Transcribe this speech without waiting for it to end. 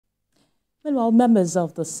Meanwhile, members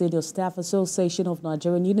of the Senior Staff Association of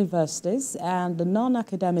Nigerian Universities and the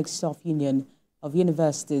Non-Academic Staff Union of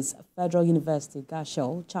Universities, Federal University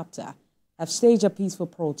Gashel chapter, have staged a peaceful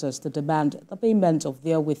protest to demand the payment of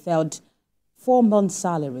their withheld 4-month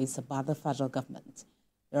salaries by the federal government.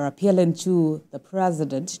 They're appealing to the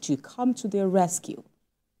president to come to their rescue.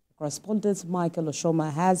 Correspondent Michael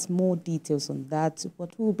Oshoma has more details on that,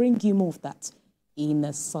 but we'll bring you more of that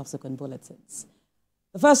in subsequent bulletins.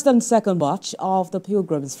 The first and second batch of the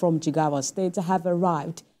pilgrims from Jigawa State have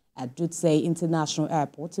arrived at Dutse International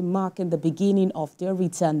Airport, marking the beginning of their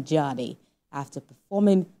return journey after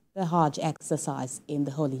performing the Hajj exercise in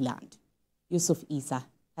the Holy Land. Yusuf Isa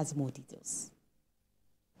has more details.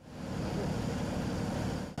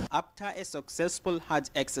 After a successful Hajj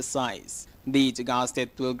exercise, the Jigawa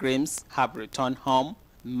State pilgrims have returned home,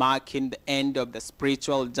 marking the end of the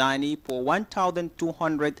spiritual journey for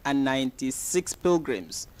 1,296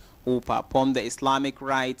 pilgrims who performed the Islamic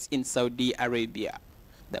rites in Saudi Arabia.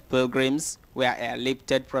 The pilgrims were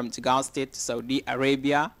airlifted from Jigawa State to Saudi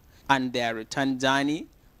Arabia, and their return journey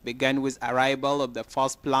began with arrival of the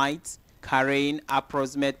first flight, carrying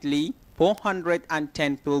approximately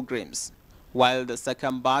 410 pilgrims, while the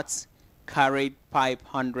second batch carried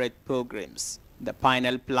 500 pilgrims. The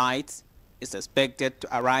final flight is expected to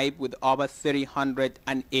arrive with over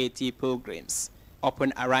 380 pilgrims.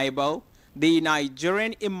 Upon arrival, the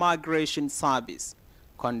Nigerian Immigration Service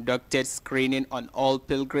conducted screening on all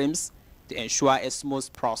pilgrims to ensure a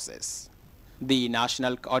smooth process. The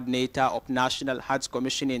National Coordinator of National Hajj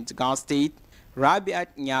Commission in Jigawa State, Rabiat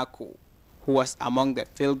Nyako, who was among the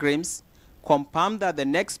pilgrims, confirmed that the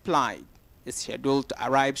next flight is scheduled to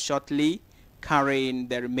arrive shortly, carrying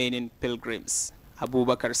the remaining pilgrims.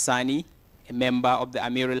 Abubakar Sani, a member of the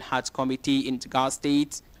Amiral Hajj Committee in Jigawa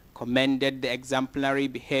State, commended the exemplary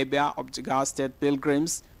behavior of Jigawa State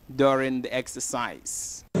pilgrims during the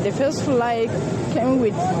exercise. The first flight came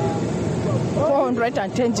with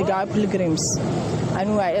 410 Jigawa pilgrims,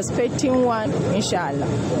 and we are expecting one, inshallah.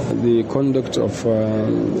 The conduct of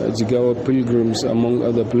Jigawa pilgrims, among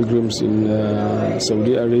other pilgrims in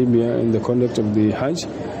Saudi Arabia, and the conduct of the Hajj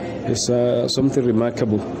is something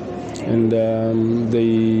remarkable. And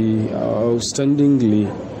they outstandingly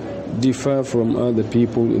differ from other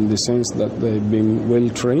people in the sense that they've been well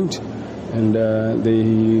trained, and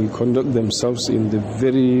they conduct themselves in the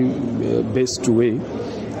very best way,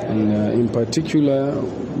 and in particular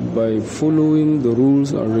by following the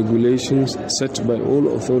rules and regulations set by all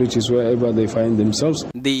authorities wherever they find themselves.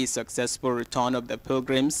 The successful return of the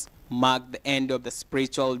pilgrims marked the end of the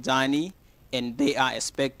spiritual journey, and they are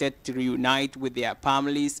expected to reunite with their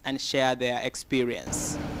families and share their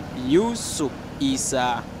experience. Yusuf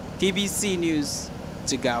Isa, TVC News,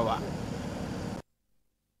 Jigawa.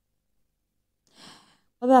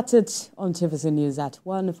 Well, that's it on TVC News at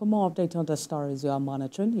 1. For more updates on the stories you are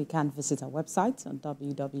monitoring, you can visit our website on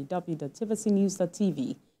www.tvcnews.tv.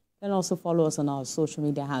 You can also follow us on our social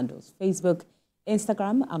media handles, Facebook,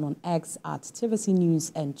 Instagram, and on X at TVC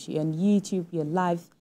News, and on YouTube. We are live